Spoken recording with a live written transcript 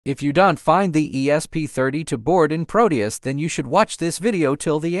If you don't find the ESP32 board in Proteus, then you should watch this video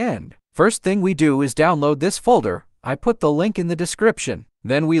till the end. First thing we do is download this folder. I put the link in the description.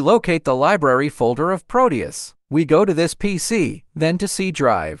 Then we locate the library folder of Proteus. We go to this PC, then to C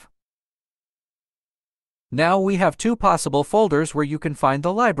drive. Now we have two possible folders where you can find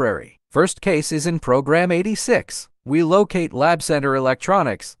the library. First case is in Program 86. We locate Lab Center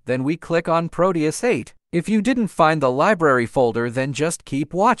Electronics, then we click on Proteus 8. If you didn't find the library folder, then just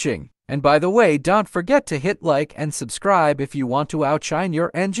keep watching. And by the way, don't forget to hit like and subscribe if you want to outshine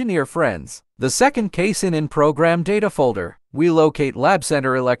your engineer friends. The second case in Program Data folder. We locate Lab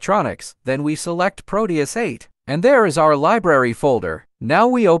Center Electronics, then we select Proteus 8. And there is our library folder. Now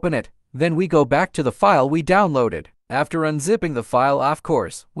we open it, then we go back to the file we downloaded. After unzipping the file, of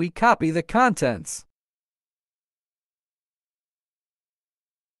course, we copy the contents.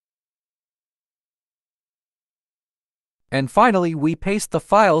 And finally, we paste the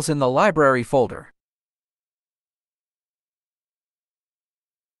files in the library folder.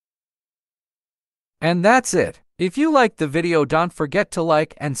 And that's it. If you liked the video, don't forget to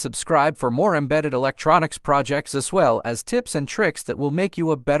like and subscribe for more embedded electronics projects as well as tips and tricks that will make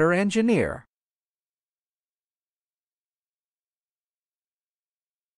you a better engineer.